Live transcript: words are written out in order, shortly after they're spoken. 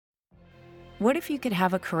What if you could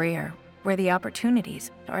have a career where the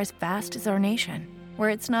opportunities are as vast as our nation,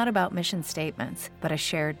 where it's not about mission statements, but a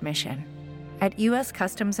shared mission? At U.S.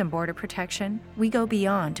 Customs and Border Protection, we go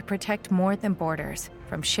beyond to protect more than borders.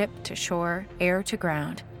 From ship to shore, air to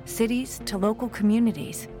ground, cities to local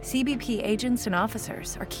communities, CBP agents and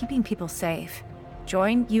officers are keeping people safe.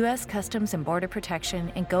 Join U.S. Customs and Border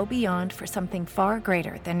Protection and go beyond for something far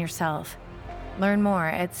greater than yourself. Learn more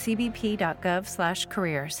at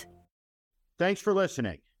cbp.gov/careers. Thanks for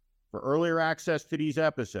listening. For earlier access to these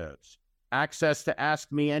episodes, access to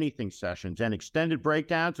Ask Me Anything sessions, and extended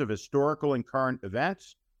breakdowns of historical and current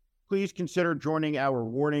events, please consider joining our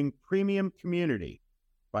Warning Premium community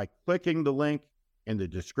by clicking the link in the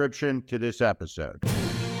description to this episode.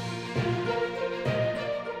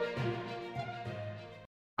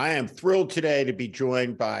 I am thrilled today to be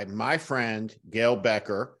joined by my friend, Gail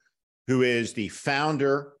Becker, who is the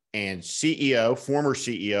founder and CEO, former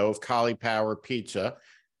CEO of Caulipower Pizza.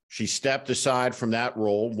 She stepped aside from that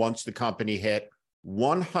role once the company hit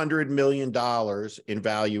 $100 million in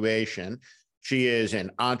valuation. She is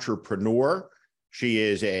an entrepreneur. She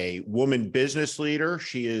is a woman business leader.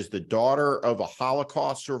 She is the daughter of a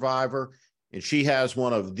Holocaust survivor, and she has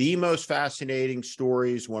one of the most fascinating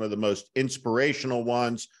stories, one of the most inspirational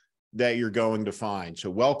ones that you're going to find. So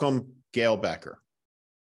welcome, Gail Becker.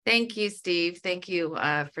 Thank you, Steve. Thank you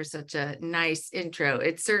for such a nice intro.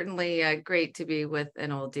 It's certainly great to be with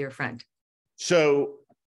an old dear friend. So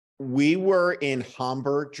we were in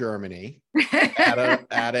Hamburg, Germany,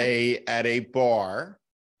 at a bar,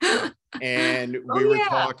 and we were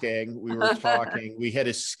talking. We had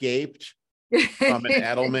escaped from an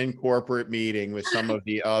Edelman corporate meeting with some of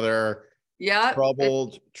the other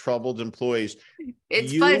troubled employees.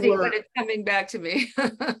 It's fuzzy, but it's coming back to me.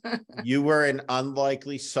 You were an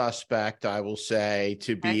unlikely suspect, I will say,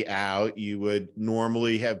 to be out. You would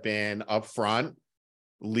normally have been up front,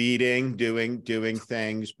 leading, doing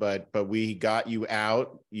things, but we got you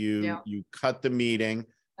out. You cut the meeting,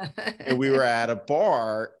 and we were at a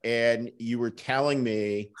bar, and you were telling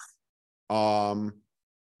me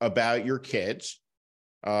about your kids.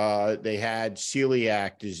 They had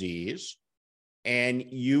celiac disease. And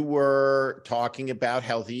you were talking about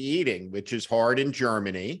healthy eating, which is hard in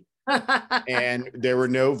Germany. And there were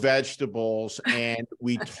no vegetables. And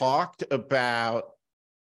we talked about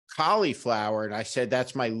cauliflower. And I said,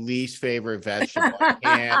 that's my least favorite vegetable.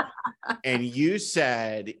 And you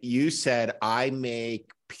said, I make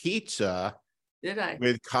pizza. Did I?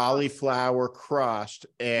 With cauliflower crust.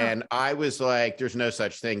 And I was like, there's no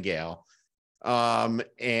such thing, Gail.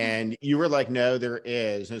 And you were like, no, there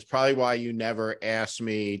is. And it's probably why you never asked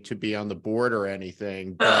me to be on the board or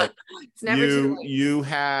anything, but it's never too late. You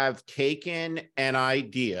have taken an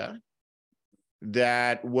idea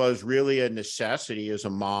that was really a necessity as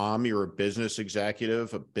a mom. You're a business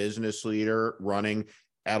executive, a business leader running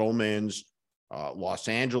Edelman's Los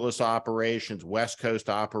Angeles operations, West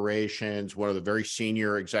Coast operations, one of the very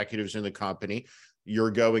senior executives in the company.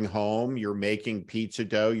 You're going home, you're making pizza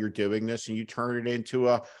dough, you're doing this, and you turn it into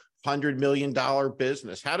a $100 million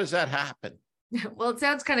business. How does that happen? Well, it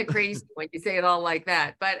sounds kind of crazy when you say it all like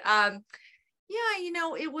that. But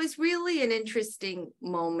it was really an interesting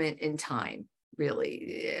moment in time,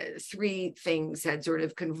 really. Three things had sort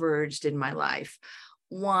of converged in my life.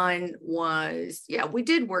 One was, we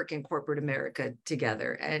did work in corporate America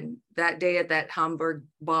together. And that day at that Hamburg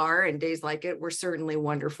bar and days like it were certainly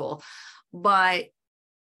wonderful. But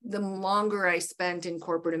the longer I spent in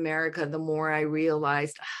corporate America, the more I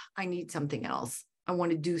realized I need something else. I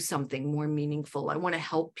want to do something more meaningful. I want to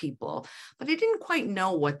help people, but I didn't quite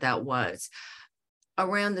know what that was.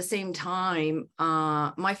 Around the same time,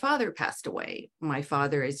 my father passed away. My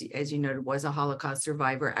father, as you noted, was a Holocaust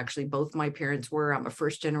survivor. Actually, both my parents were. I'm a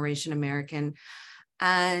first-generation American.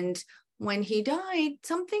 And when he died,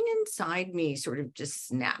 something inside me sort of just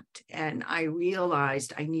snapped, and I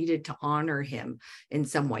realized I needed to honor him in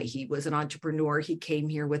some way. He was an entrepreneur. He came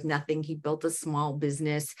here with nothing. He built a small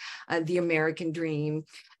business, the American dream,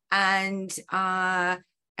 and I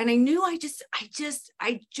knew I just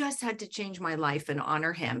had to change my life and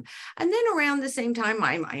honor him. And then around the same time,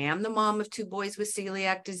 I am the mom of two boys with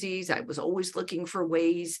celiac disease. I was always looking for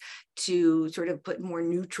ways to sort of put more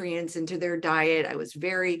nutrients into their diet. I was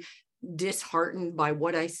very disheartened by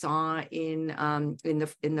what I saw in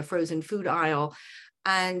the frozen food aisle.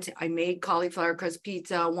 And I made cauliflower crust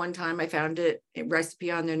pizza. One time I found a recipe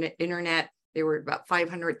on the internet. There were about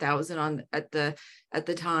 500,000 at the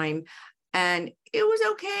time. And it was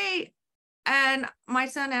okay. And my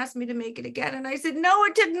son asked me to make it again. And I said, no,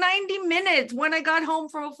 it took 90 minutes when I got home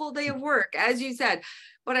from a full day of work, as you said.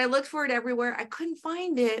 But I looked for it everywhere. I couldn't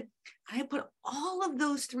find it. And I put all of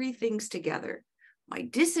those three things together. My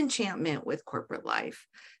disenchantment with corporate life,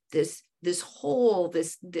 this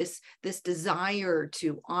desire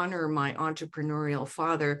to honor my entrepreneurial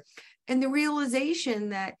father, and the realization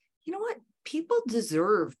that, you know what? People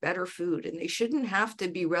deserve better food and they shouldn't have to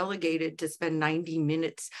be relegated to spend 90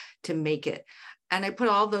 minutes to make it. And I put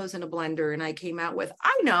all those in a blender and I came out with,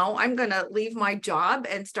 I know I'm going to leave my job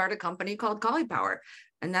and start a company called Caulipower.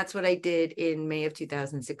 And that's what I did in May of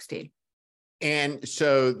 2016. And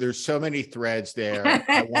so there's so many threads there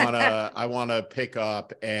I wanna pick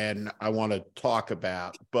up and I want to talk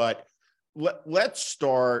about, but let's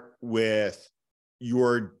start with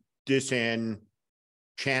your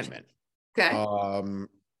disenchantment. Okay.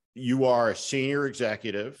 You are a senior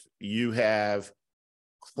executive. You have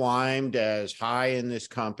climbed as high in this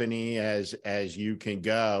company as you can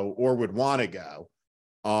go or would want to go.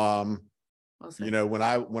 You know, when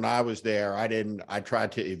I was there, I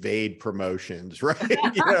tried to evade promotions, right?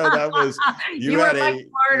 You know, that was, you were much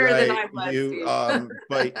smarter right, than I was.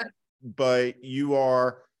 But you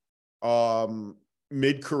are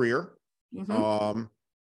mid-career. Mm-hmm.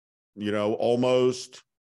 You know, almost,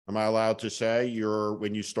 am I allowed to say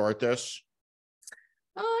when you start this?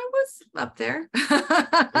 I was up there.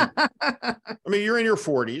 I mean, you're in your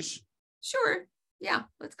 40s. Sure. Yeah,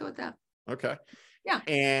 let's go with that. Okay. Yeah.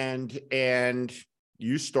 And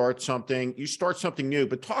you start something new,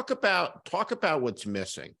 but talk about what's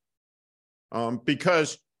missing.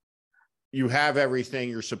 Because you have everything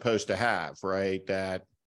you're supposed to have, right? That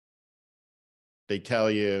they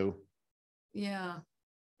tell you. Yeah.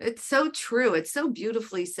 It's so true. It's so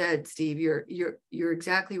beautifully said, Steve. You're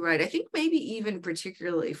exactly right. I think maybe even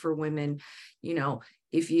particularly for women, you know,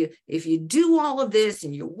 if you do all of this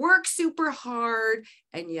and you work super hard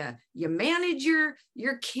and you manage your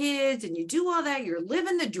kids and you do all that, you're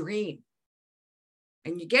living the dream.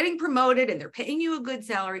 And you're getting promoted and they're paying you a good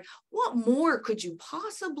salary. What more could you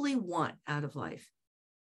possibly want out of life?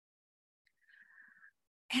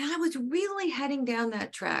 And I was really heading down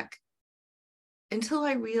that track until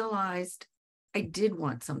I realized I did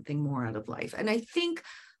want something more out of life. And I think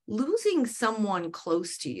losing someone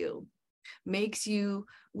close to you makes you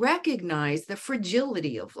recognize the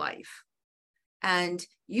fragility of life. And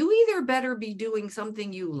you either better be doing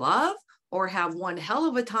something you love or have one hell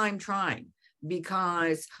of a time trying,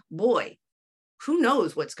 because boy, who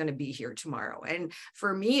knows what's going to be here tomorrow. And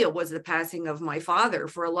for me, it was the passing of my father.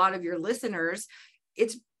 For a lot of your listeners,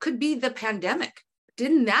 it could be the pandemic.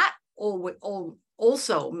 Didn't that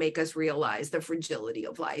also make us realize the fragility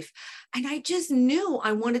of life? And I just knew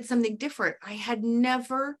I wanted something different. I had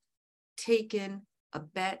never taken a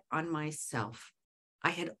bet on myself. I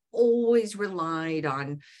had always relied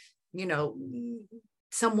on, you know,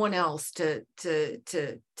 someone else to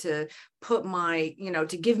put my, you know,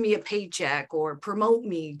 to give me a paycheck or promote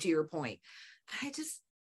me, to your point.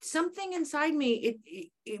 Something inside me,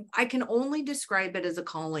 I can only describe it as a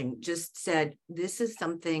calling, just said, this is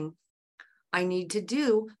something I need to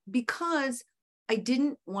do, because I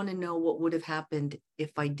didn't want to know what would have happened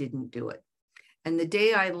if I didn't do it. And the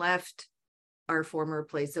day I left our former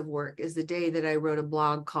place of work is the day that I wrote a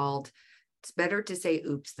blog called, "It's better to say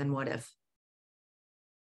oops than what if."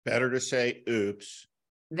 Better to say oops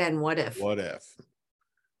than what if. What if?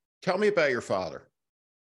 Tell me about your father.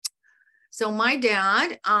 So my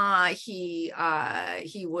dad, he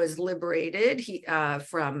was liberated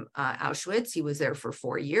from Auschwitz. He was there for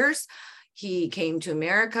 4 years. He came to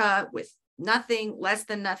America with nothing, less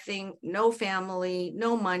than nothing, no family,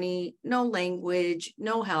 no money, no language,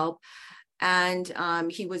 no help. And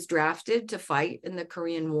he was drafted to fight in the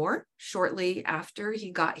Korean War shortly after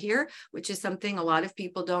he got here, which is something a lot of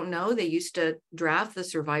people don't know. They used to draft the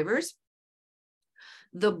survivors.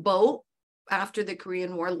 The boat after the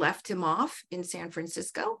Korean War left him off in San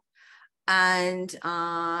Francisco. And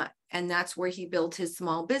that's where he built his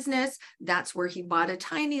small business. That's where he bought a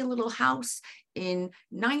tiny little house in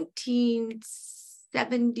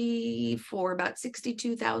 1970 for about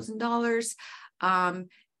 $62,000, a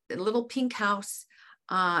little pink house.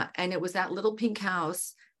 And it was that little pink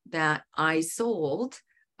house that I sold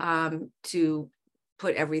to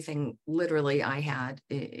put everything literally I had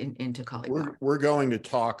into Caulipower. We're going to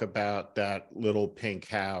talk about that little pink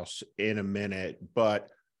house in a minute, but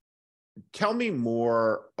tell me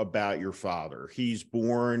more about your father. He's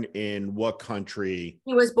born in what country?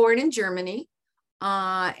 He was born in Germany,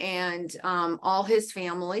 and all his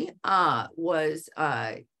family was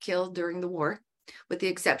killed during the war, with the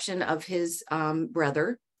exception of his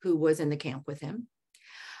brother, who was in the camp with him.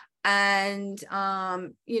 And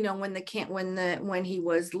you know, when he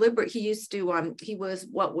was he was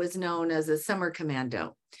what was known as a summer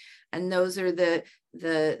commando, and those are the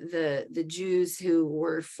Jews who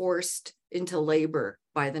were forced into labor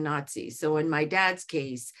by the Nazis. So in my dad's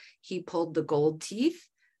case, he pulled the gold teeth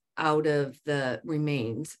out of the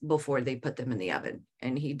remains before they put them in the oven,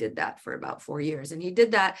 and he did that for about 4 years. And he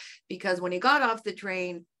did that because when he got off the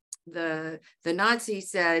train, the Nazi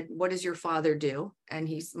said, "What does your father do?" And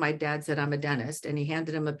my dad said, "I'm a dentist." And he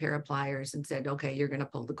handed him a pair of pliers and said, "Okay, you're going to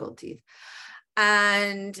pull the gold teeth."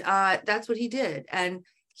 And that's what he did. And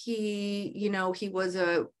he, you know, he was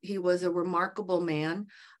a remarkable man,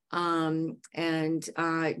 and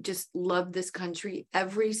just loved this country.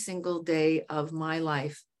 Every single day of my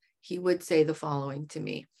life, he would say the following to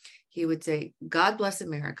me. He would say, "God bless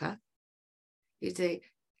America." He'd say,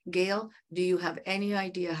 "Gail, do you have any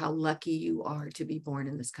idea how lucky you are to be born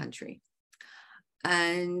in this country?"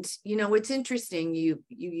 And, you know, it's interesting. You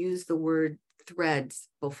use the word threads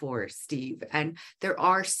before, Steve, and there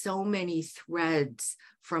are so many threads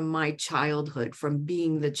from my childhood, from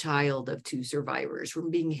being the child of two survivors,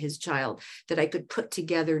 from being his child, that I could put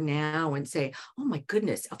together now and say, oh my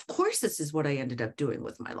goodness, of course, this is what I ended up doing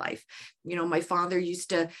with my life. You know, my father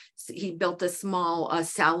he built a small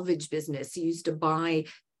salvage business. He used to buy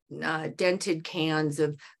dented cans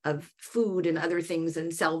of food and other things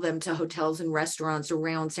and sell them to hotels and restaurants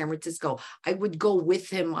around San Francisco. I would go with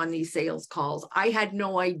him on these sales calls. I had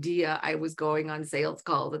no idea I was going on sales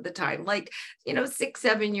calls at the time, like, you know, 6,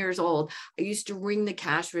 7 years old. I used to ring the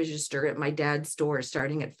cash register at my dad's store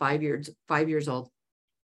starting at 5 years old.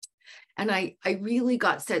 And I really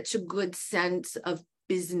got such a good sense of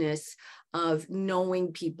business, of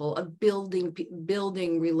knowing people, of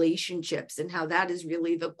building relationships, and how that is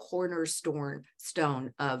really the cornerstone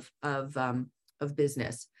of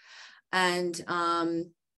business. And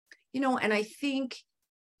you know, and I think,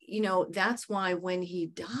 you know, that's why when he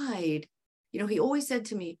died, you know, he always said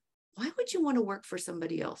to me, "Why would you want to work for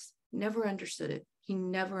somebody else?" Never understood it. He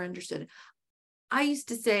never understood it. I used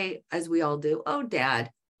to say, as we all do, "Oh,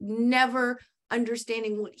 Dad," never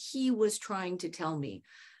understanding what he was trying to tell me.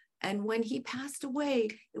 And when he passed away,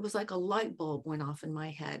 it was like a light bulb went off in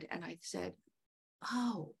my head. And I said,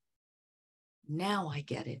 oh, now I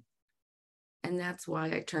get it. And that's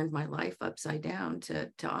why I turned my life upside down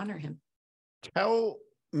to honor him. Tell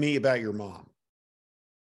me about your mom.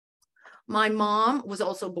 My mom was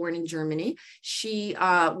also born in Germany. She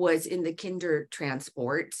was in the kinder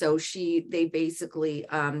transport. So they basically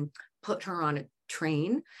put her on a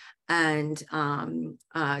train and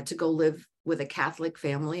to go live with a Catholic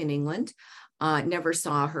family in England. Never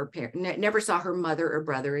saw her mother or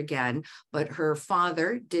brother again, but her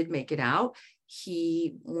father did make it out.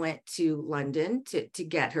 He went to London to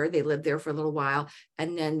get her. They lived there for a little while,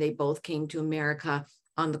 and then they both came to America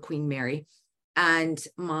on the Queen Mary. And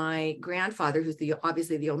my grandfather, who's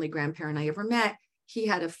obviously the only grandparent I ever met, he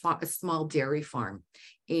had a small dairy farm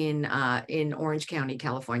in Orange County,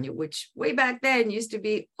 California, which way back then used to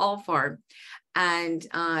be all farm. And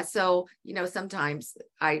so, you know, sometimes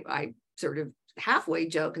I sort of halfway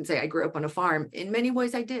joke and say I grew up on a farm. In many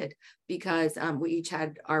ways I did, because we each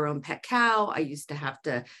had our own pet cow. I used to have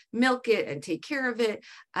to milk it and take care of it.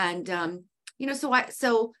 And, you know,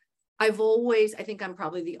 so I've always, I think I'm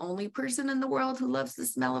probably the only person in the world who loves the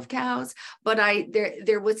smell of cows, but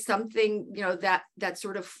there was something, you know, that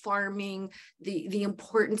sort of farming, the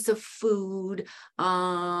importance of food,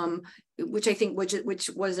 which I think, which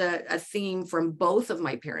was a theme from both of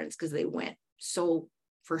my parents, because they went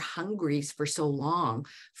for hungries for so long.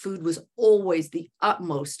 Food was always the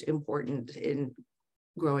utmost important in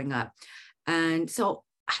growing up. And so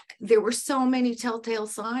there were so many telltale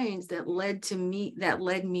signs that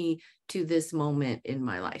led me to this moment in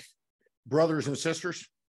my life. Brothers and sisters?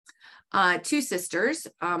 2 sisters.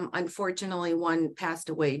 Unfortunately, one passed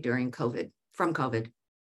away from COVID.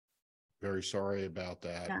 Very sorry about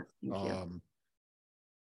that. Yeah, thank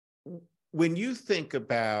you. When you think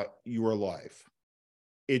about your life,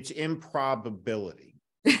 it's improbability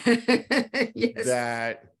yes.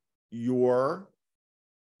 that your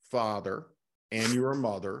father and your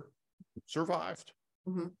mother survived.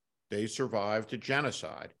 Mm-hmm. They survived a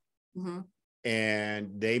genocide. Mm-hmm.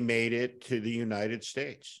 And they made it to the United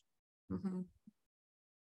States. Mm-hmm.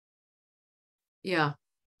 Yeah.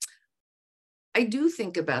 I do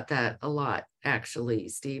think about that a lot, actually,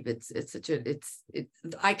 Steve.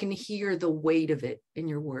 I can hear the weight of it in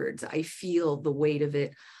your words. I feel the weight of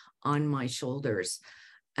it on my shoulders.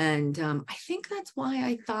 And I think that's why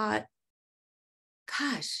I thought,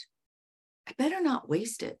 gosh, I better not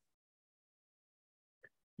waste it.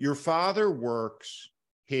 Your father works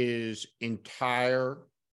his entire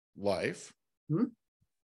life. Hmm?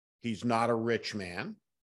 He's not a rich man.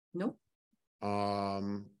 Nope.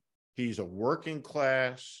 He's a working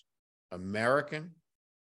class American.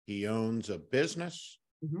 He owns a business.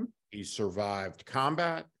 Mm-hmm. He survived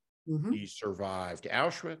combat. Mm-hmm. He survived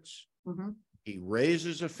Auschwitz. Mm-hmm. He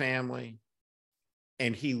raises a family,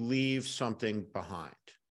 and he leaves something behind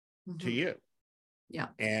to you. Yeah.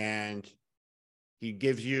 And he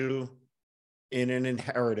gives you in an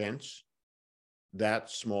inheritance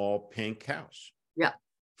that small pink house. Yeah.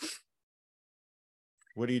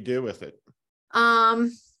 What do you do with it?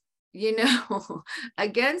 You know,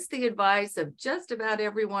 against the advice of just about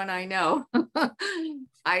everyone I know,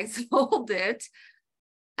 I sold it,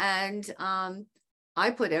 and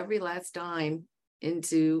I put every last dime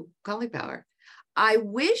into Caulipower. I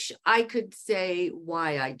wish I could say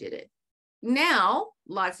why I did it. Now,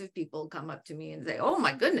 lots of people come up to me and say, "Oh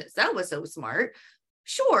my goodness, that was so smart."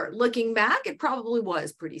 Sure, looking back, it probably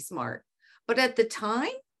was pretty smart. But at the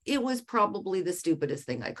time, it was probably the stupidest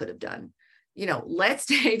thing I could have done. You know, let's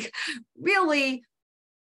take really,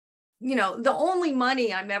 you know, the only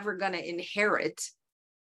money I'm ever going to inherit,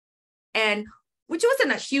 and which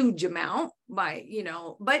wasn't a huge amount by, you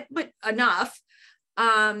know, but enough,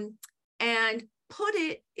 and put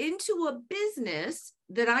it into a business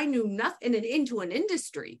that I knew nothing, and into an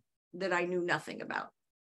industry that I knew nothing about.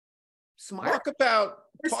 Smart. Talk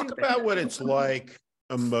about what it's like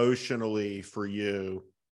emotionally for you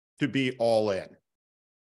to be all in.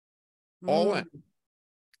 All in.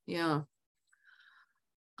 Yeah.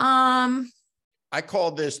 I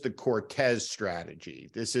call this the Cortez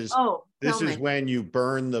strategy. This is when you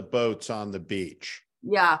burn the boats on the beach.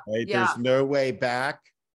 Yeah. Right? Yeah. There's no way back.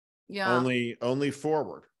 Yeah. Only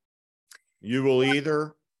forward. You will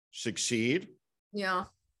either succeed. Yeah.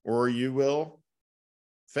 Or you will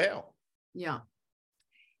fail. Yeah.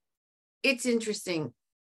 It's interesting.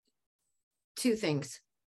 Two things.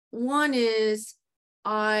 One is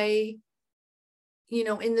you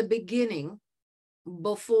know, in the beginning,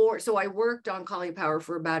 so I worked on Caulipower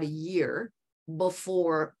for about a year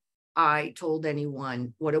before I told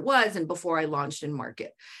anyone what it was and before I launched in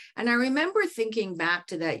market. And I remember thinking back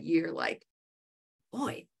to that year, like,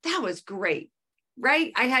 boy, that was great,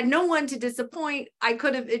 right? I had no one to disappoint. It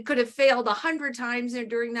could have failed 100 times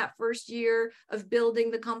during that first year of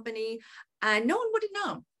building the company, and no one would have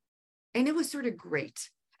known. And it was sort of great.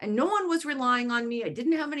 And no one was relying on me. I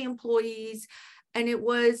didn't have any employees. And it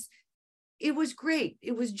was great.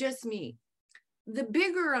 It was just me. The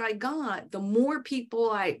bigger I got, the more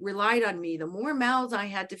people I relied on me, the more mouths I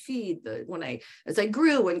had to feed. As I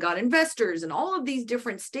grew and got investors and all of these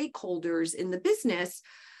different stakeholders in the business,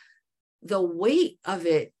 the weight of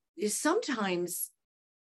it is sometimes,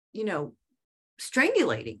 you know,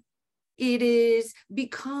 strangulating. It is,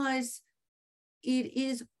 because it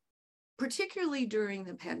is, particularly during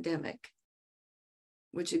the pandemic,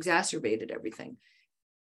 which exacerbated everything.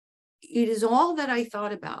 It is all that I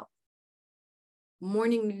thought about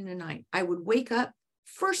morning, noon, and night. I would wake up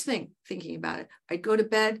first thing thinking about it. I'd go to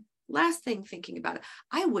bed last thing thinking about it.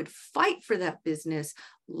 I would fight for that business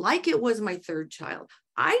like it was my third child.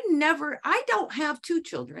 I don't have 2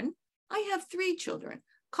 children. I have 3 children,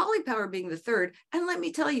 Caulipower being the third. And let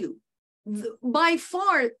me tell you, by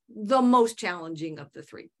far the most challenging of the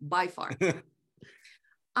 3, by far.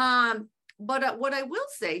 But what I will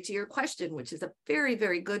say to your question, which is a very,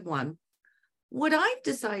 very good one, what I've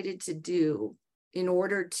decided to do in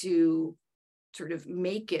order to sort of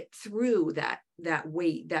make it through that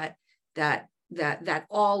weight, that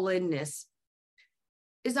all-inness,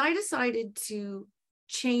 is I decided to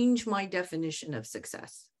change my definition of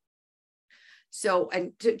success. So,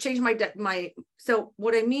 and to change so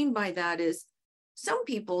what I mean by that is, some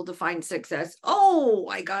people define success,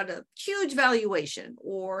 I got a huge valuation,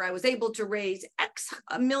 or I was able to raise X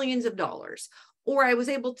millions of dollars, or I was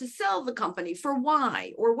able to sell the company for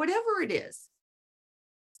Y, or whatever it is.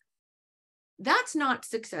 That's not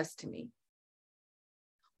success to me.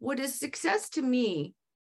 What is success to me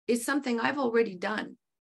is something I've already done.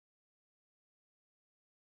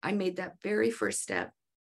 I made that very first step.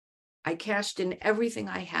 I cashed in everything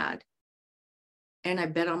I had, and I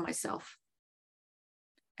bet on myself.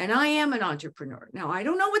 And I am an entrepreneur. Now, I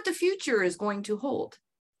don't know what the future is going to hold.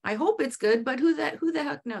 I hope it's good, but who the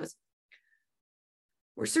heck knows?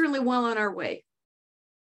 We're certainly well on our way.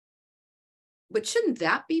 But shouldn't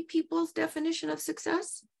that be people's definition of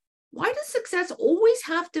success? Why does success always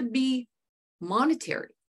have to be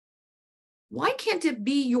monetary? Why can't it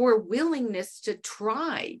be your willingness to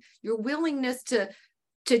try, your willingness to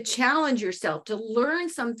to challenge yourself, to learn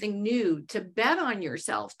something new, to bet on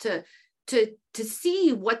yourself, to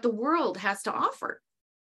see what the world has to offer.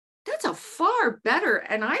 That's a far better,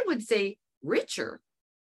 and I would say richer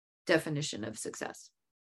definition of success.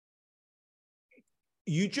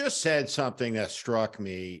 You just said something that struck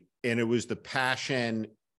me, and it was the passion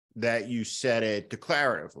that you said it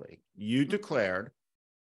declaratively. You declared,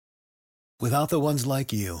 without the ones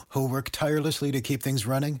like you, who work tirelessly to keep things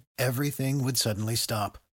running, everything would suddenly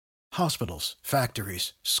stop. Hospitals,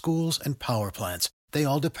 factories, schools, and power plants, they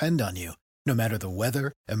all depend on you. No matter the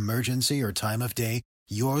weather, emergency, or time of day,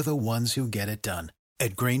 you're the ones who get it done.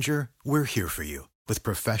 At Grainger, we're here for you with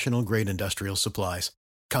professional-grade industrial supplies.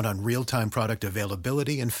 Count on real-time product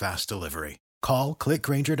availability and fast delivery. Call, click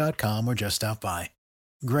Grainger.com, or just stop by.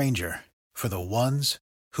 Grainger, for the ones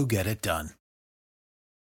who get it done.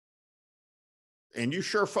 and you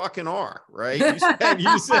sure fucking are, right?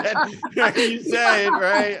 You said,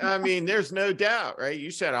 right? I mean, there's no doubt, right?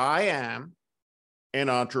 You said, I am an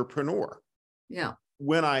entrepreneur. Yeah.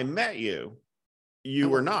 When I met you, you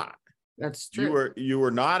were not. That's true. You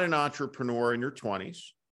were not an entrepreneur in your 20s,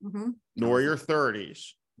 nor your 30s,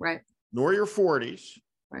 right, nor your 40s,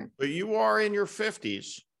 right. But you are in your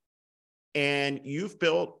 50s, and you've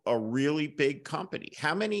built a really big company.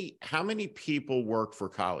 How many people work for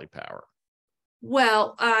Caulipower?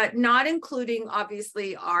 Well, not including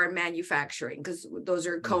obviously our manufacturing, because those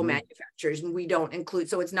are co-manufacturers, and we don't include.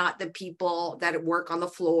 So it's not the people that work on the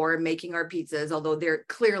floor making our pizzas, although there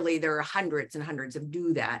are hundreds and hundreds of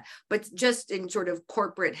do that. But just in sort of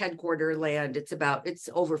corporate headquarter land, it's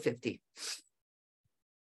over 50.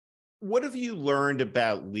 What have you learned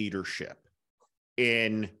about leadership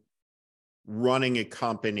in running a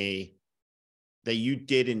company that you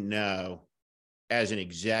didn't know as an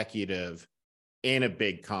executive in a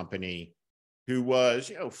big company who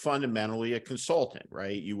was, fundamentally a consultant,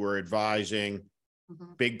 right? You were advising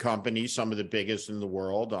big companies, some of the biggest in the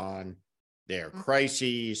world, on their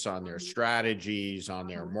crises, on their strategies, on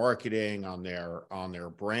their marketing, on their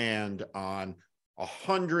brand, on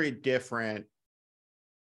 100 different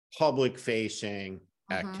public-facing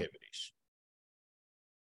activities.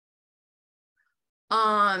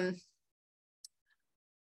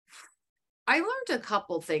 I learned a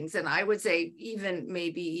couple things, and I would say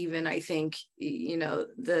even I think,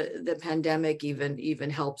 the pandemic even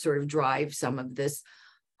helped sort of drive some of this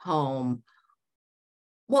home.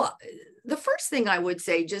 Well, the first thing I would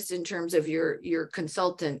say, just in terms of your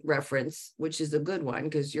consultant reference, which is a good one,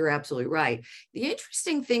 because you're absolutely right. The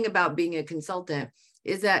interesting thing about being a consultant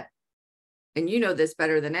is that, and you know this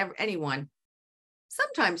better than anyone,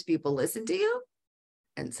 sometimes people listen to you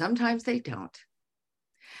and sometimes they don't.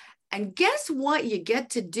 And guess what you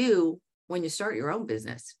get to do when you start your own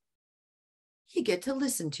business? You get to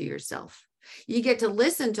listen to yourself. You get to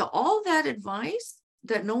listen to all that advice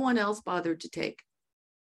that no one else bothered to take.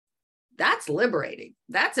 That's liberating.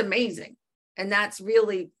 That's amazing. And that's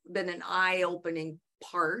really been an eye-opening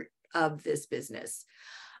part of this business.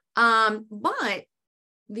 But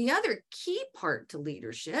the other key part to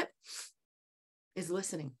leadership is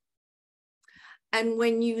listening. And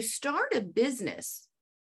when you start a business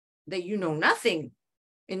that you know nothing,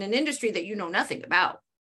 in an industry that you know nothing about,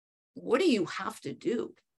 what do you have to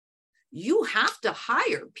do? You have to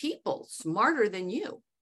hire people smarter than you,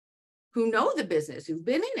 who know the business, who've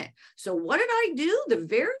been in it. So what did I do the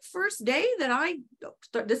very first day that I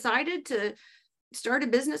decided to start a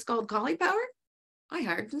business called Caulipower? I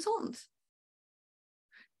hired consultants,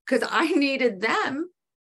 because I needed them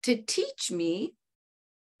to teach me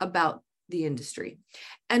about the industry.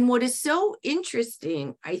 And what is so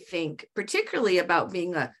interesting, I think, particularly about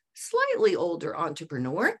being a slightly older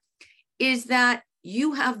entrepreneur, is that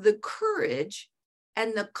you have the courage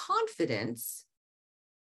and the confidence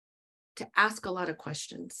to ask a lot of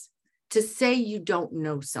questions, to say you don't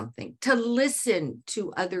know something, to listen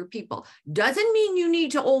to other people. Doesn't mean you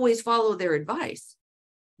need to always follow their advice,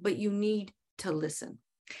 but you need to listen.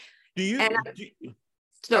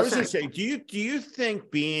 I was going to say, do you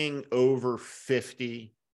think being over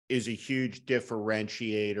 50 is a huge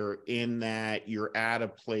differentiator, in that you're at a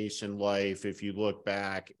place in life, if you look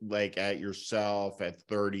back like at yourself at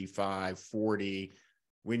 35, 40,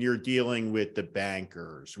 when you're dealing with the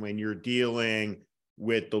bankers, when you're dealing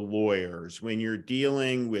with the lawyers, when you're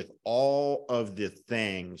dealing with all of the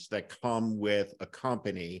things that come with a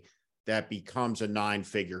company that becomes a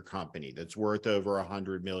 9-figure company that's worth over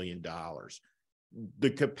 $100 million, the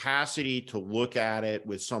capacity to look at it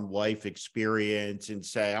with some life experience and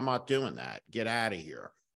say, I'm not doing that. Get out of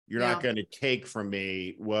here. You're not going to take from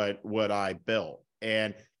me what I built.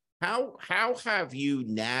 And how have you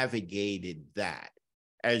navigated that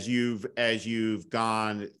as you've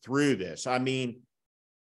gone through this? I mean,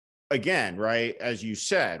 again, right, as you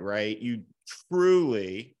said, right, you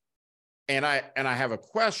truly, and I have a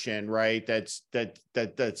question, right, that's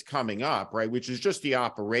coming up, right, which is just the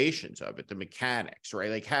operations of it, the mechanics, right?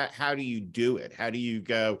 Like how do you do it? How do you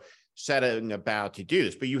go setting about to do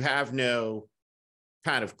this? But you have no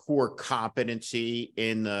kind of core competency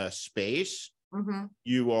in the space. Mm-hmm.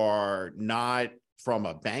 You are not from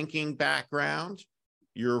a banking background.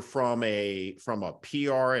 You're from a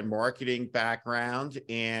PR and marketing background,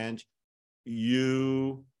 and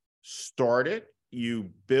you start it, you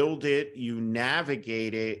build it, you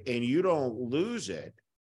navigate it, and you don't lose it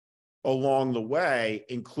along the way,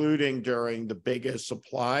 including during the biggest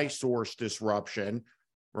supply source disruption,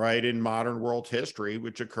 right, in modern world history,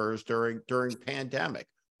 which occurs during pandemic.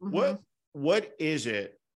 Mm-hmm. What is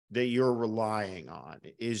it that you're relying on?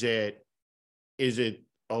 Is it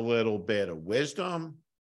a little bit of wisdom?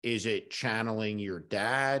 Is it channeling your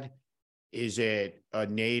dad? Is it a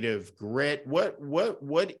native grit?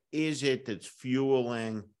 What is it that's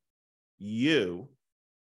fueling you,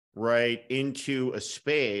 right, into a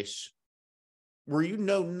space where you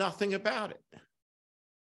know nothing about it?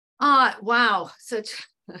 Wow, such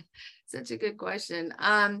a good question.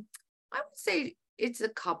 I would say it's a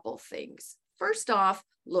couple things. First off,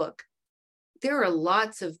 look, there are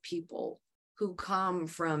lots of people who come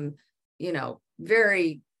from,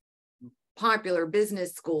 very popular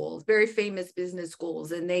business schools, very famous business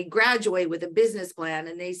schools, and they graduate with a business plan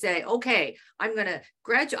and they say, okay, I'm going to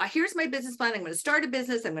graduate. Here's my business plan. I'm going to start a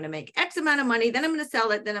business. I'm going to make X amount of money. Then I'm going to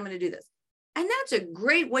sell it. Then I'm going to do this. And that's a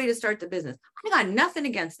great way to start the business. I got nothing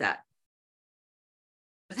against that.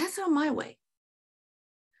 But that's not my way,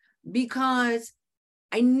 because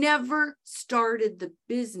I never started the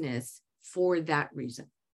business for that reason.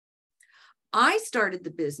 I started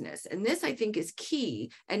the business, and this I think is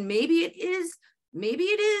key, and maybe it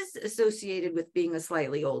is associated with being a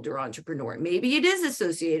slightly older entrepreneur. Maybe it is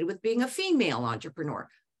associated with being a female entrepreneur.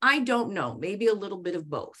 I don't know, maybe a little bit of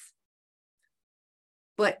both.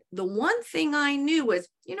 But the one thing I knew was,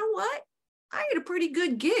 you know what? I had a pretty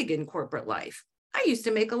good gig in corporate life. I used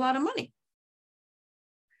to make a lot of money.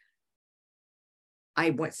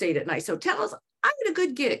 I stayed at nice hotels. I had a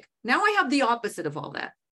good gig. Now I have the opposite of all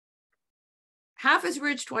that. Half as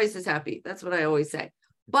rich, twice as happy. That's what I always say.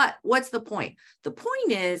 But what's the point? The point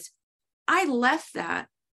is, I left that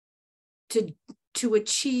to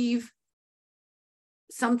achieve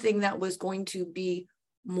something that was going to be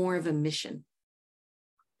more of a mission.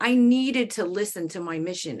 I needed to listen to my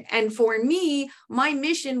mission. And for me, my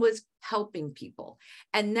mission was helping people.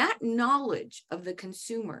 And that knowledge of the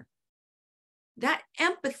consumer, that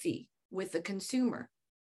empathy with the consumer,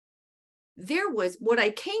 what I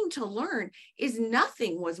came to learn is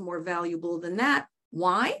nothing was more valuable than that.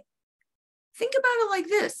 Why? Think about it like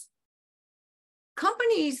this.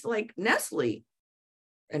 Companies like Nestle,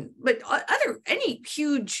 but any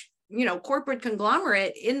huge, corporate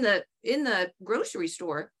conglomerate in the grocery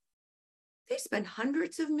store, they spend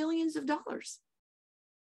hundreds of millions of dollars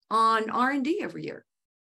on R&D every year.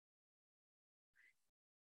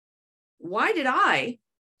 Why did I,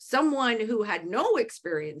 someone who had no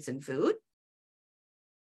experience in food,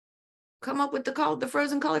 come up with the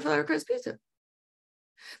frozen cauliflower crust pizza?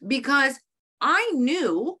 Because I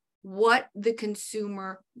knew what the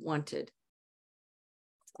consumer wanted.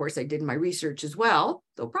 Of course, I did my research as well,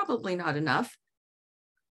 though probably not enough.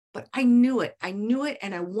 But I knew it,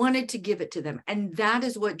 and I wanted to give it to them. And that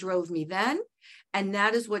is what drove me then. And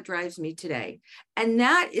that is what drives me today. And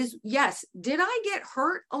that is, yes, did I get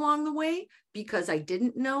hurt along the way because I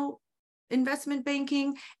didn't know investment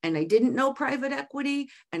banking, and I didn't know private equity,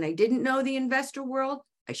 and I didn't know the investor world?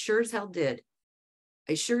 I sure as hell did.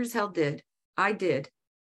 I did.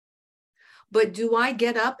 But do I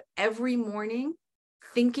get up every morning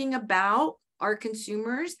thinking about our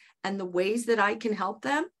consumers and the ways that I can help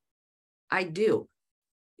them? I do.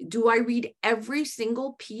 Do I read every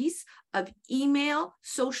single piece of email,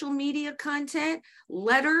 social media content,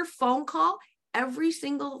 letter, phone call, every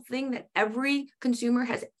single thing that every consumer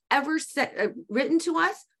has ever written to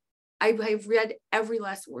us? I've read every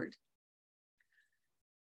last word.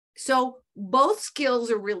 So both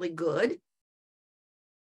skills are really good.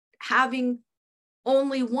 Having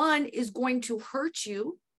only one is going to hurt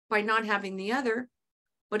you by not having the other.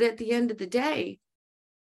 But at the end of the day,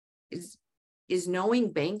 is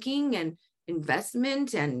knowing banking and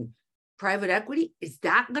investment and private equity, is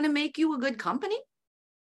that going to make you a good company?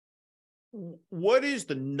 What is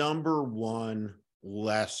the number one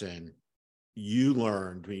lesson you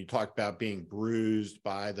learned when you talked about being bruised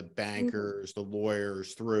by the bankers, the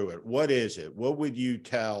lawyers through it? What is it? What would you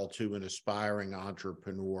tell to an aspiring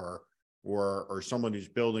entrepreneur or someone who's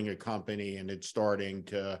building a company and it's starting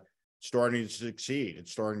to succeed,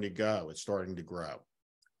 it's starting to go, it's starting to grow?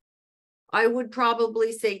 I would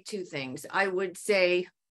probably say two things. I would say,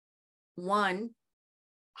 one,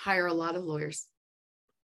 hire a lot of lawyers.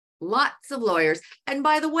 Lots of lawyers. And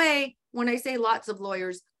by the way, when I say lots of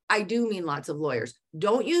lawyers, I do mean lots of lawyers.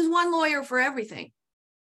 Don't use one lawyer for everything.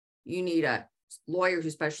 You need a lawyer who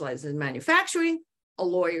specializes in manufacturing, a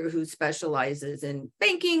lawyer who specializes in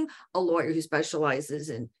banking, a lawyer who specializes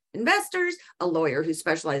in investors, a lawyer who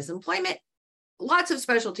specializes in employment. Lots of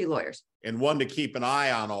specialty lawyers. And one to keep an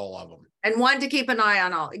eye on all of them. And one to keep an eye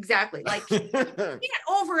on all. Exactly. Like, you can't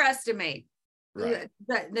overestimate right.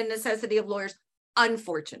 the necessity of lawyers,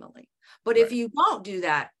 unfortunately. But Right. if you don't do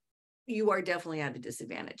that, you are definitely at a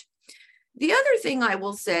disadvantage. The other thing I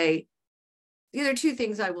will say, the other two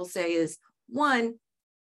things I will say is, one,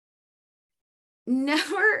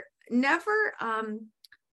 never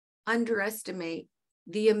underestimate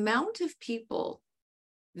the amount of people,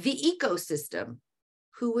 the ecosystem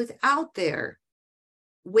who was out there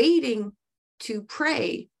waiting to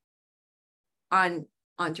prey on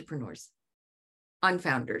entrepreneurs, on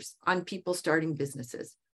founders, on people starting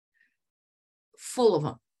businesses. Full of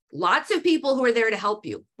them. Lots of people who are there to help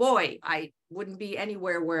you. Boy, I wouldn't be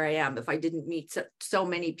anywhere where I am if I didn't meet so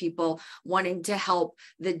many people wanting to help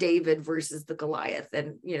the David versus the Goliath.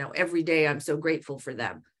 And, you know, every day I'm so grateful for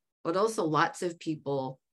them. But also lots of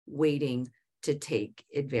people waiting to take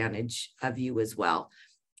advantage of you as well.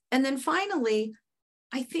 And then finally,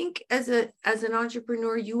 I think as an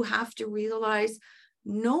entrepreneur, you have to realize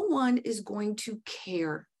no one is going to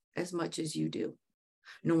care as much as you do.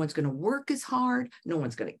 No one's going to work as hard. No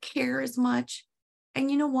one's going to care as much.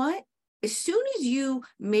 And you know what? As soon as you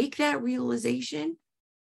make that realization,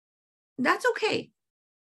 that's okay.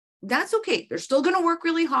 That's okay. They're still going to work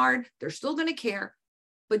really hard. They're still going to care.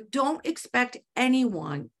 But don't expect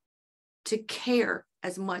anyone to care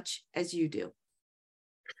as much as you do.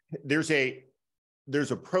 There's a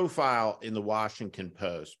profile in the Washington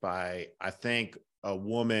Post by, I think, a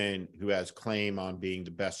woman who has claim on being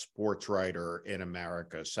the best sports writer in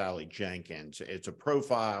America, Sally Jenkins. It's a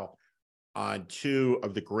profile on two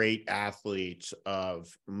of the great athletes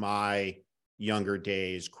of my younger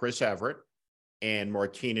days, Chris Everett and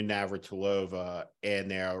Martina Navratilova,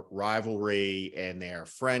 and their rivalry and their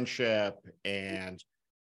friendship. And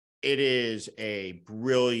it is a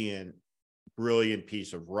brilliant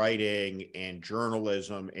piece of writing and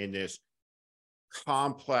journalism in this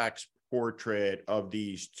complex portrait of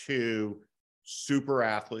these two super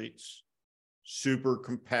athletes, super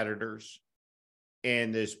competitors,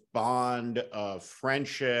 and this bond of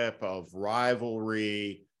friendship, of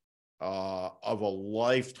rivalry, of a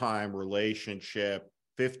lifetime relationship,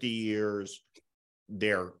 50 years,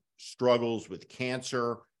 their struggles with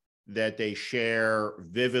cancer that they share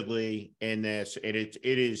vividly in this. And it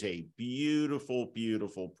is a beautiful,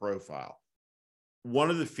 beautiful profile.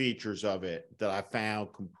 One of the features of it that I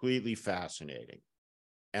found completely fascinating,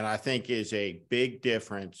 and I think is a big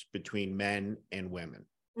difference between men and women,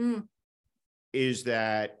 is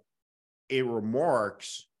that it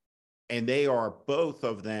remarks, and they are both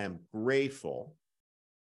of them grateful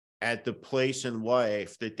at the place in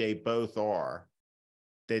life that they both are,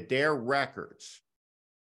 that their records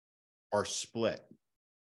are split,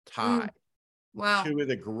 tied. Wow. Two of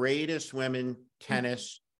the greatest women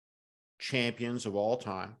tennis champions of all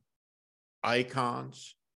time,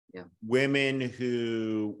 icons, women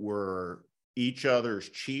who were each other's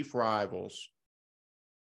chief rivals,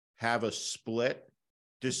 have a split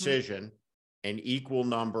decision, an equal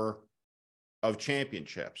number of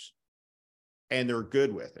championships, and they're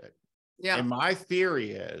good with it. Yeah. And my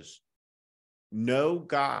theory is no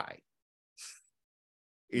guy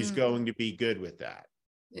is going to be good with that,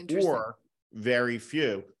 or very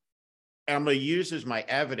few. And I'm going to use as my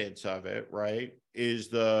evidence of it, right, is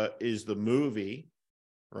the movie,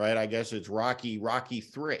 right? I guess it's Rocky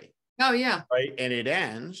 3. Oh, yeah. Right. And it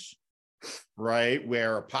ends, right,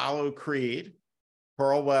 where Apollo Creed,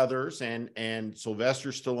 Carl Weathers, and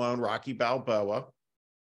Sylvester Stallone, Rocky Balboa,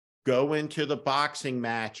 go into the boxing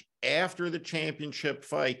match after the championship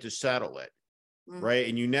fight to settle it, right?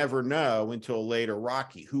 And you never know until later,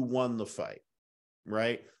 Rocky, who won the fight,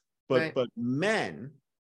 right? But men,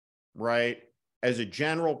 right, as a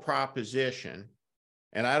general proposition,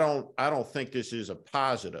 and I don't think this is a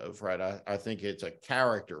positive, right? I think it's a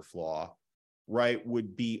character flaw, right?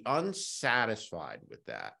 Would be unsatisfied with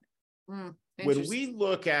that. When we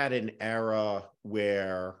look at an era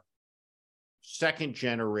where second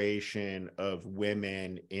generation of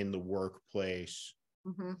women in the workplace,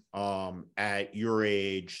 at your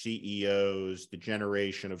age, CEOs, the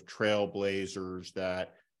generation of trailblazers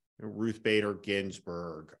that Ruth Bader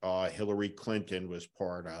Ginsburg, Hillary Clinton was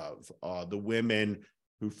part of, the women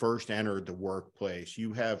who first entered the workplace.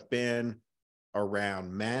 You have been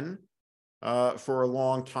around men for a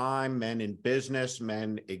long time, men in business,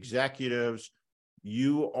 men executives.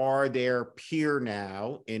 You are their peer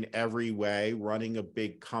now in every way, running a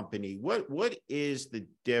big company. What is the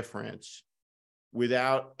difference,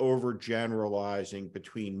 without overgeneralizing,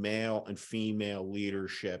 between male and female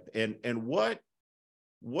leadership? And what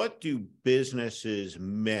do businesses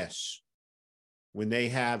miss when they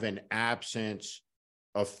have an absence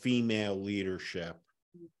of female leadership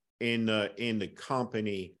in the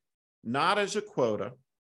company, not as a quota,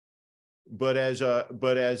 but as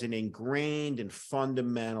an ingrained and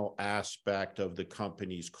fundamental aspect of the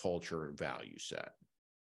company's culture and value set?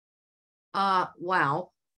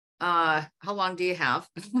 Wow. How long do you have?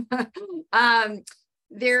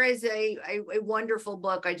 There is a wonderful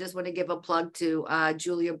book. I just want to give a plug to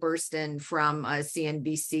Julia Burston from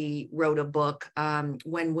CNBC wrote a book,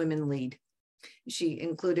 When Women Lead. She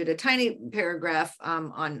included a tiny paragraph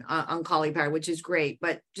on Caulipower, which is great,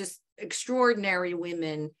 but just extraordinary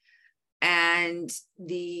women and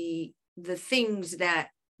the things that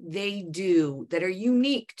they do that are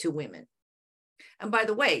unique to women. And by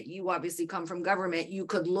the way, you obviously come from government. You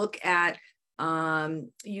could look at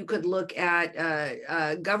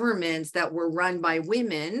governments that were run by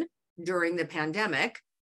women during the pandemic,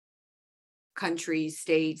 countries,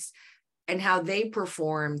 states, and how they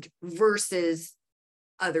performed versus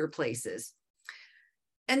other places.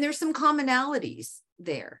 And there's some commonalities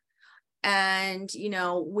there. And,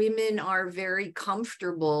 women are very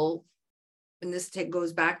comfortable, and this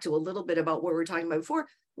goes back to a little bit about what we were talking about before.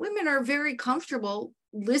 Women are very comfortable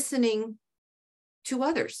listening to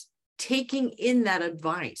others, taking in that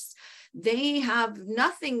advice. They have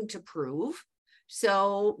nothing to prove,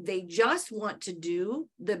 so they just want to do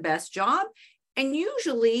the best job. And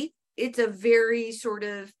usually it's a very sort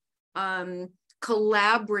of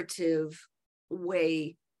collaborative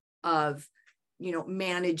way of,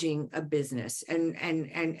 managing a business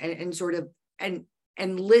and sort of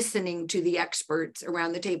and listening to the experts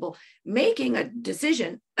around the table, making a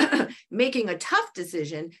decision, making a tough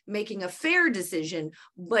decision, making a fair decision,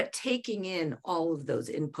 but taking in all of those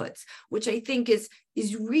inputs, which I think is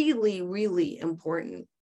really, really important.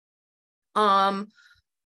 I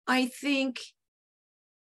think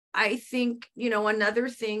another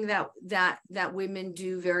thing that women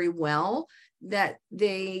do very well, that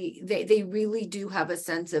they really do have a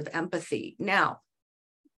sense of empathy. Now,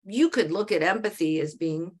 you could look at empathy as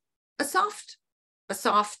being a soft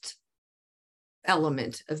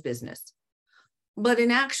element of business, but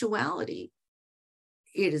in actuality,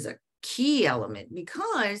 it is a key element,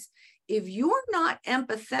 because if you're not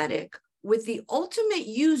empathetic with the ultimate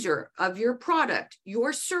user of your product,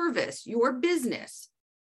 your service, your business,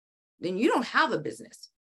 then you don't have a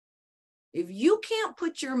business. If you can't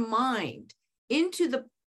put your mind into the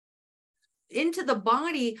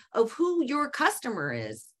body of who your customer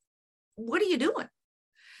is, what are you doing?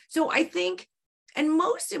 So I think, and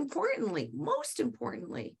most importantly,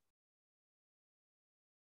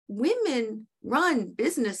 women run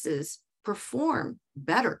businesses perform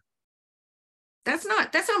better. That's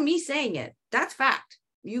not me saying it. That's fact.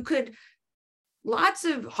 You could, lots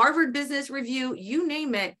of Harvard Business Review, you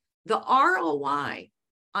name it, the ROI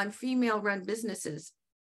on female-run businesses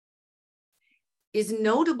is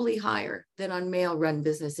notably higher than on male-run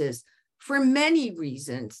businesses for many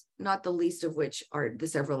reasons, not the least of which are the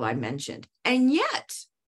several I mentioned. And yet,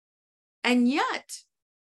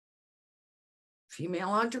 female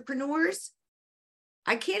entrepreneurs,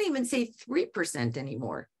 I can't even say 3%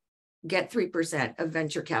 anymore, get 3% of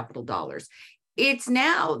venture capital dollars. It's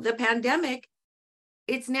now, the pandemic,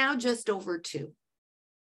 it's now just over 2%.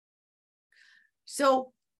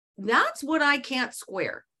 So that's what I can't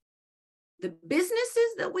square. The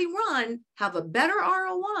businesses that we run have a better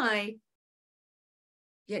ROI,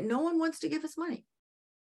 yet no one wants to give us money.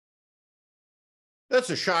 That's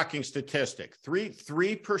a shocking statistic.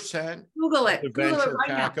 3%. Google it. The Google venture it right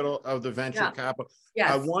capital now. of the venture capital.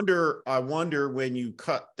 Yes. I wonder when you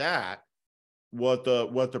cut that, what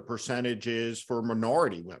the percentage is for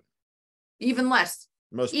minority women. Even less.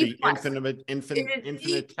 Must Even be less.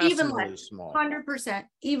 infinitesimally small. 100%,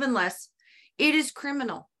 even less. It is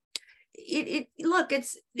criminal. Look,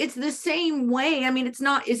 it's the same way. I mean, it's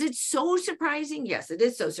not, is it so surprising? Yes, it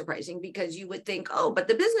is so surprising, because you would think, oh, but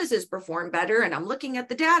the businesses perform better and I'm looking at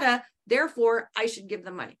the data, therefore I should give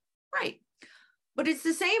them money. Right. But it's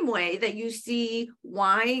the same way that you see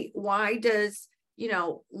why does,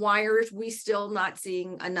 why are we still not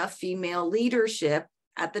seeing enough female leadership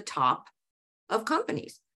at the top of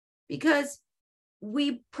companies? Because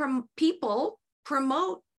people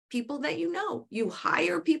promote people that you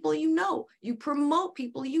hire people you promote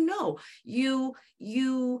people you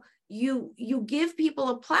give people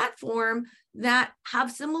a platform that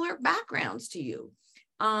have similar backgrounds to you.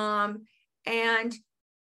 And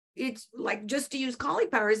it's like, just to use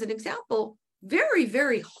Caulipower as an example, very,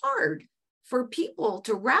 very hard for people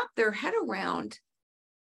to wrap their head around.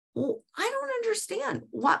 Well, I don't understand.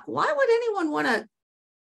 Why would anyone want a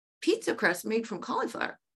pizza crust made from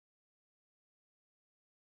cauliflower?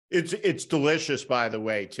 It's delicious, by the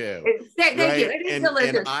way, too. Thank you. It is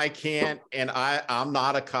delicious. And I'm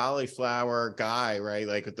not a cauliflower guy, right?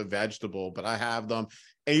 Like with the vegetable, but I have them.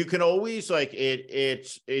 And you can always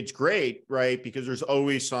it's great, right? Because there's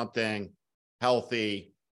always something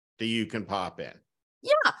healthy that you can pop in.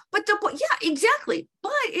 Yeah, but exactly.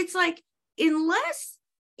 But it's like, unless,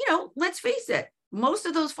 let's face it, most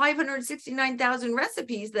of those 569,000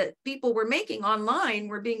 recipes that people were making online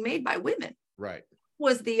were being made by women. Right.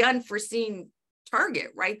 Was the unforeseen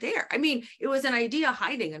target right there. I mean, it was an idea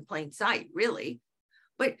hiding in plain sight, really.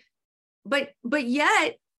 But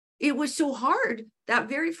yet it was so hard that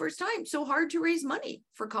very first time, so hard to raise money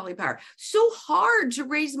for Caulipower, so hard to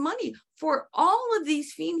raise money for all of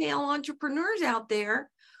these female entrepreneurs out there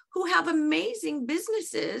who have amazing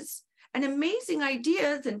businesses and amazing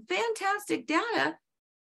ideas and fantastic data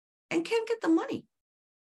and can't get the money.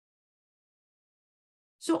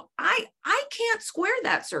 So I can't square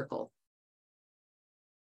that circle.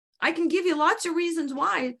 I can give you lots of reasons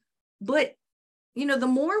why, but the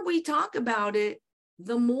more we talk about it,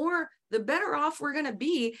 the better off we're going to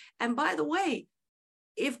be. And by the way,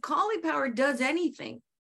 if Caulipower does anything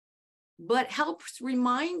but helps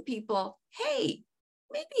remind people, hey,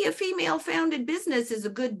 maybe a female founded business is a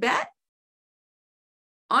good bet,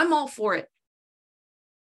 I'm all for it.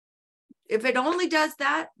 If it only does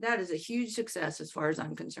that, that is a huge success as far as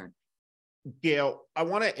I'm concerned. Gail, I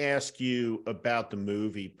want to ask you about the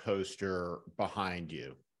movie poster behind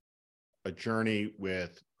you, A Journey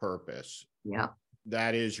with Purpose. Yeah.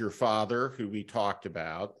 That is your father, who we talked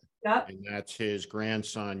about. Yep. And that's his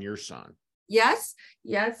grandson, your son. Yes.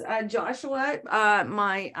 Joshua,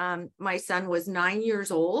 my son was 9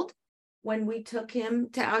 years old when we took him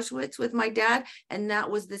to Auschwitz with my dad. And that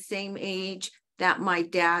was the same age that my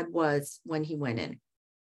dad was when he went in.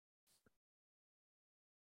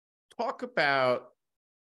 Talk about,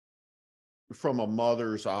 from a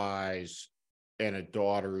mother's eyes and a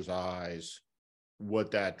daughter's eyes,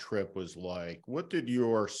 what that trip was like. What did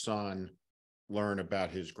your son learn about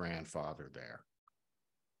his grandfather there?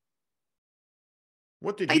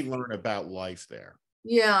 What did he learn about life there?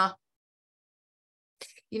 Yeah.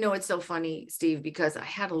 It's so funny, Steve, because I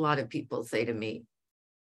had a lot of people say to me,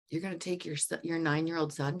 you're going to take your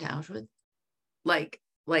 9-year-old son to Auschwitz? Like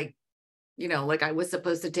I was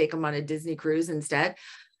supposed to take him on a Disney cruise instead.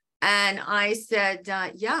 And I said,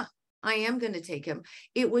 yeah, I am going to take him.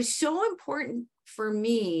 It was so important for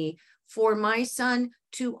me, for my son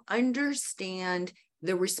to understand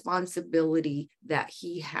the responsibility that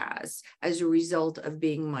he has as a result of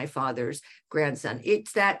being my father's grandson.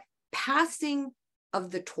 It's that passing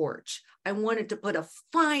of the torch. I wanted to put a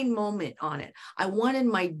fine moment on it. I wanted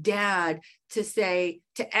my dad to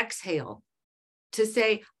exhale, to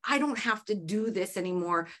say, I don't have to do this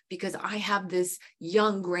anymore because I have this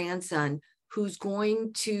young grandson who's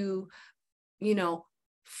going to,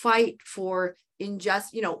 fight for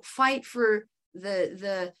fight for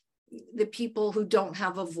the people who don't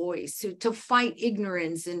have a voice, to fight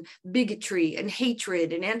ignorance and bigotry and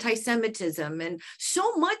hatred and anti-Semitism and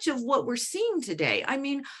so much of what we're seeing today. I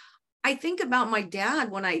mean, I think about my dad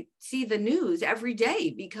when I see the news every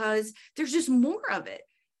day because there's just more of it.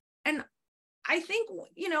 And I think,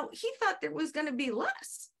 he thought there was going to be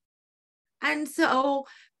less. And so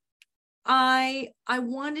I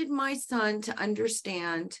wanted my son to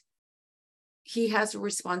understand he has a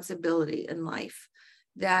responsibility in life,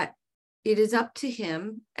 that it is up to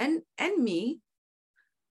him and me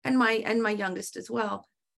and my youngest as well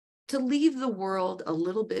to leave the world a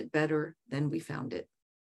little bit better than we found it,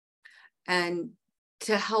 and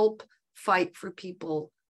to help fight for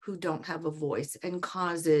people who don't have a voice and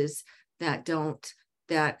causes that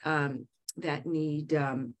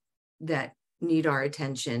need our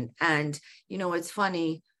attention. And it's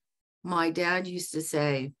funny, my dad used to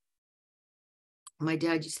say,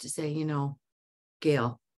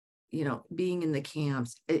 Gail, being in the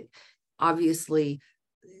camps, obviously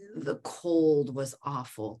the cold was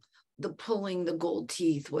awful, the pulling the gold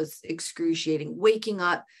teeth was excruciating. Waking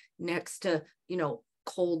up next to,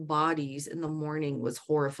 cold bodies in the morning was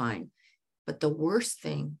horrifying. But the worst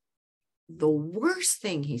thing,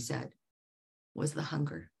 he said, was the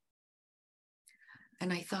hunger.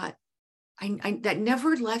 And I thought, I that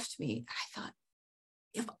never left me. I thought,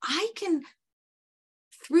 if I can,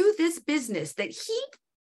 through this business that he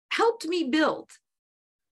helped me build,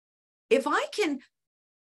 if I can,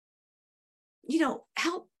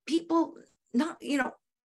 help people, not,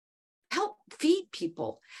 help feed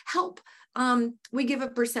people, help, we give a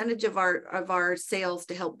percentage of our sales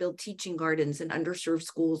to help build teaching gardens in underserved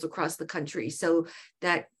schools across the country, so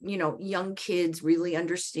that young kids really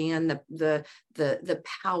understand the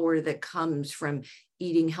power that comes from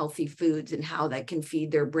eating healthy foods and how that can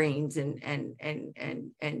feed their brains and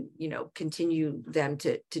continue them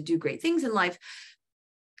to do great things in life.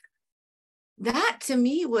 That to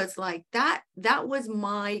me was like that was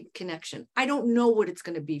my connection. I don't know what it's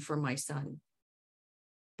going to be for my son,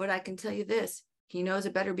 but I can tell you this, he knows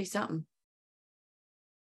it better be something.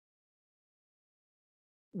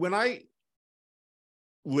 When I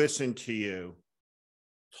listen to you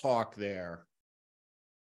talk there,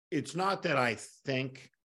 it's not that I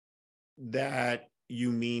think that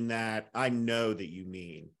you mean that. I know that you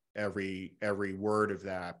mean every word of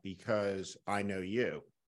that, because I know you.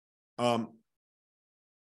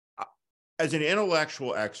 As an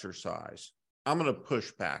intellectual exercise, I'm going to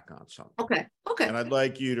push back on something. Okay. And I'd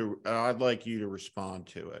like you to respond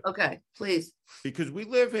to it. Okay, please. Because we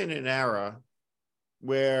live in an era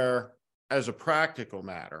where, as a practical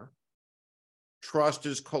matter, trust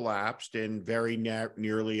has collapsed in very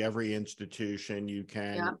nearly every institution you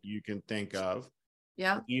can think of.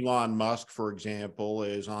 Yeah. Elon Musk, for example,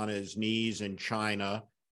 is on his knees in China,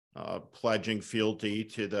 pledging fealty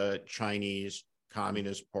to the Chinese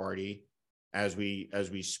Communist Party as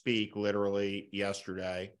we speak, literally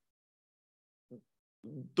yesterday.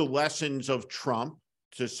 The lessons of Trump,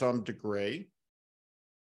 to some degree,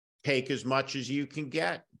 take as much as you can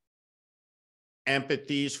get.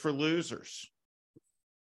 Empathy's for losers.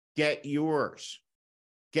 Get yours.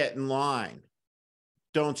 Get in line.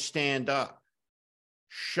 Don't stand up.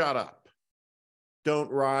 Shut up.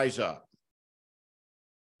 Don't rise up.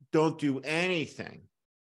 Don't do anything,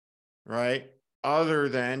 right, other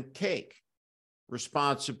than take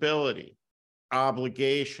responsibility,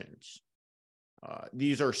 obligations.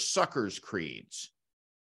 These are suckers' creeds.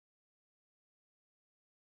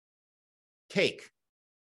 Take.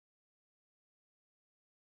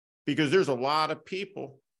 Because there's a lot of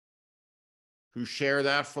people who share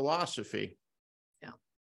that philosophy. Yeah.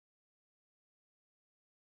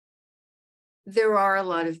 There are a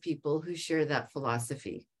lot of people who share that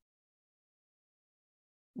philosophy.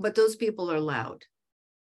 But those people are loud,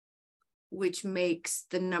 which makes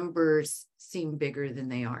the numbers seem bigger than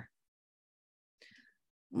they are.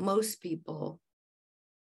 Most people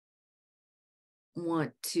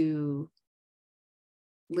want to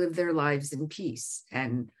live their lives in peace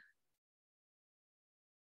and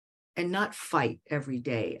not fight every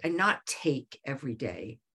day and not take every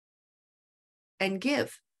day and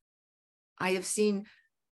give. I have seen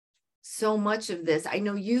so much of this. I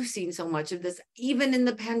know you've seen so much of this. Even in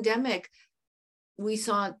the pandemic, we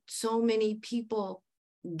saw so many people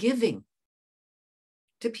giving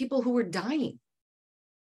to people who were dying.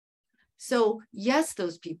 So yes,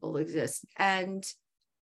 those people exist. And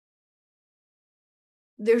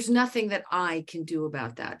there's nothing that I can do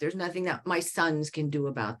about that. There's nothing that my sons can do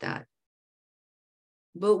about that.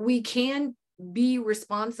 But we can be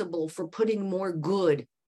responsible for putting more good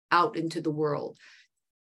out into the world,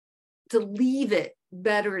 to leave it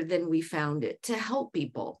better than we found it, to help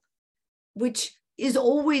people, which is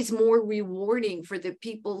always more rewarding for the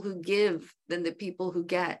people who give than the people who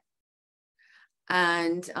get.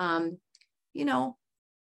 And,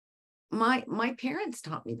 my parents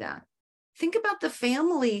taught me that. Think about the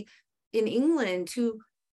family in England who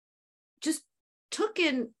just took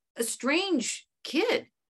in a strange kid,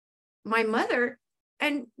 my mother,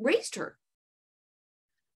 and raised her.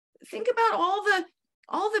 Think about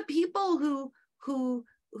all the people who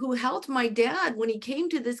helped my dad when he came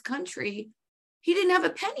to this country. He didn't have a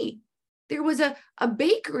penny. There was a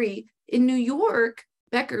bakery in New York.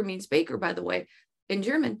 Becker means baker, by the way, in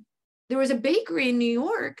German. There was a bakery in New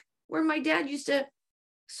York where my dad used to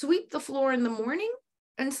sweep the floor in the morning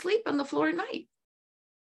and sleep on the floor at night.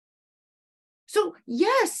 So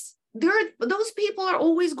yes, those people are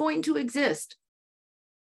always going to exist.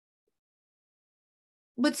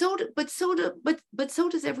 But so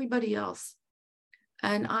does everybody else.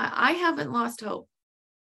 And I haven't lost hope.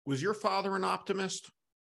 Was your father an optimist?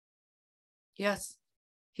 Yes.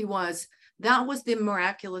 He was. That was the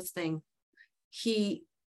miraculous thing.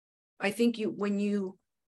 I think when you've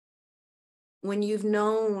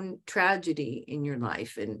known tragedy in your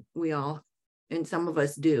life, and some of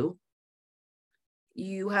us do,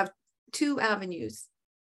 you have two avenues.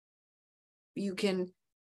 It can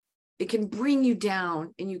bring you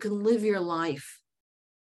down, and you can live your life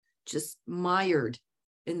just mired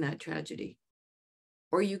in that tragedy,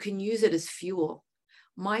 or you can use it as fuel.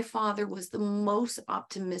 My father was the most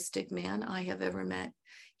optimistic man I have ever met.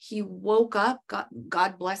 He woke up,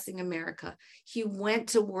 God blessing America. He went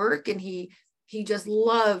to work, and he just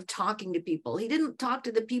loved talking to people. He didn't talk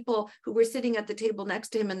to the people who were sitting at the table next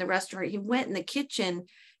to him in the restaurant. He went in the kitchen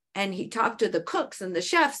and he talked to the cooks and the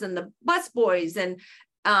chefs and the busboys and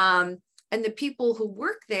the people who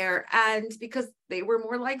work there, and because they were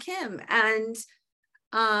more like him. And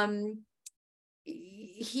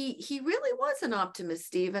he really was an optimist,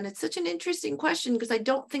 Steve. And it's such an interesting question, because I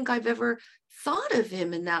don't think I've ever thought of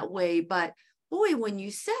him in that way. But boy, when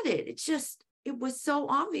you said it, it was so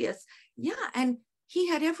obvious. Yeah. And he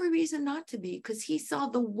had every reason not to be, because he saw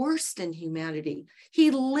the worst in humanity.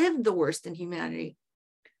 He lived the worst in humanity,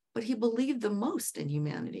 but he believed the most in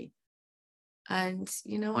humanity. And,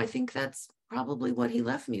 I think that's probably what he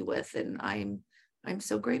left me with. And I'm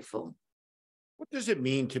so grateful. What does it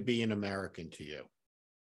mean to be an American to you?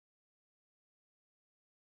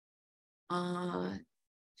 I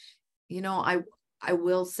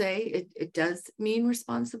will say it does mean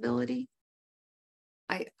responsibility.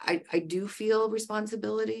 I do feel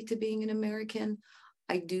responsibility to being an American.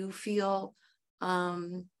 I do feel,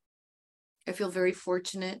 I feel very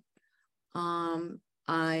fortunate.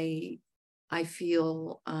 I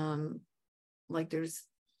feel like there's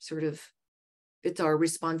it's our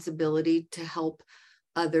responsibility to help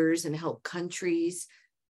others and help countries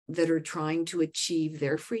that are trying to achieve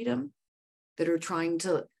their freedom, that are trying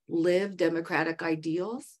to live democratic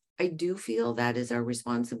ideals. I do feel that is our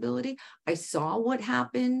responsibility. I saw what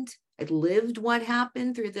happened. I lived what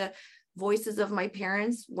happened through the voices of my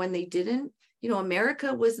parents when they didn't.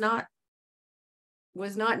 America was not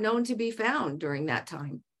known to be found during that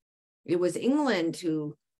time. It was England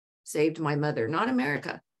who saved my mother, not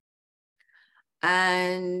America.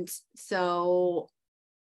 And so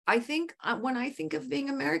I think when I think of being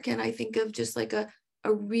American, I think of just like a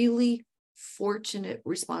really fortunate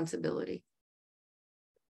responsibility.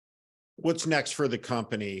 What's next for the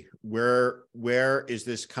company? Where is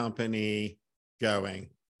this company going?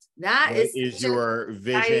 What is your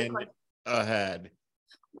vision ahead?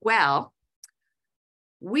 Well,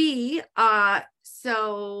 we have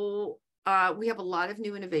a lot of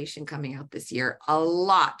new innovation coming out this year. A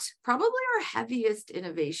lot, probably our heaviest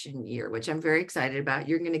innovation year, which I'm very excited about.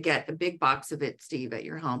 You're going to get a big box of it, Steve, at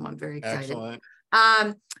your home. I'm very excited. Excellent.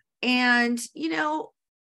 And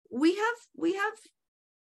we have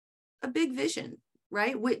a big vision,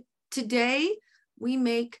 right? Today we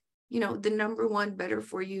make, the number one better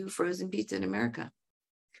for you frozen pizza in America.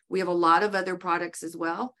 We have a lot of other products as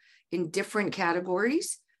well in different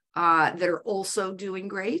categories that are also doing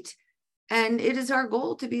great. And it is our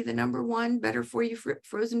goal to be the number one better for you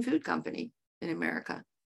frozen food company in America.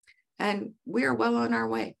 And we are well on our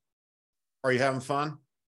way. Are you having fun?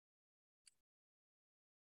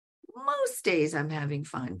 Most days I'm having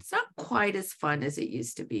fun. It's not quite as fun as it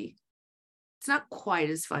used to be.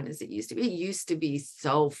 It used to be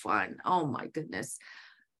so fun. Oh my goodness.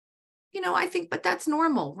 I think, but that's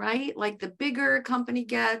normal, right? Like the bigger a company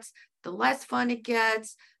gets, the less fun it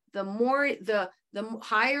gets, the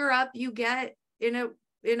higher up you get in a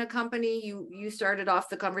company. You started off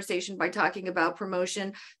the conversation by talking about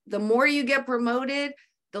promotion. The more you get promoted,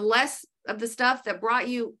 the less of the stuff that brought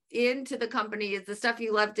you into the company is the stuff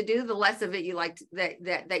you love to do, the less of it you like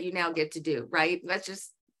that you now get to do, right? That's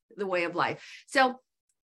just the way of life. So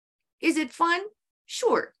is it fun?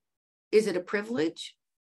 Sure. Is it a privilege?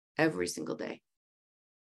 Every single day.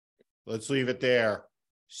 Let's leave it there.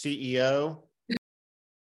 CEO.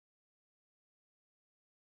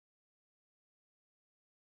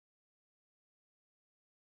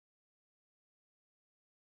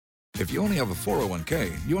 If you only have a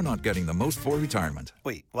 401k, you're not getting the most for retirement.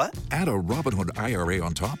 Wait, what? Add a Robinhood IRA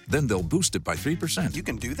on top, then they'll boost it by 3%. You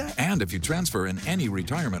can do that? And if you transfer in any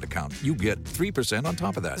retirement account, you get 3% on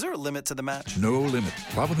top of that. Is there a limit to the match? No limit.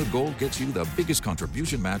 Robinhood Gold gets you the biggest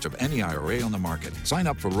contribution match of any IRA on the market. Sign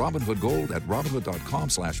up for Robinhood Gold at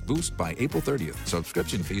Robinhood.com/boost by April 30th.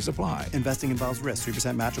 Subscription fees apply. Investing involves risk.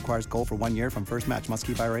 3% match requires gold for 1 year from first match. Must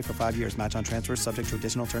keep IRA for 5 years. Match on transfers subject to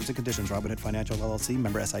additional terms and conditions. Robinhood Financial LLC,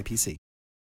 member SIPC.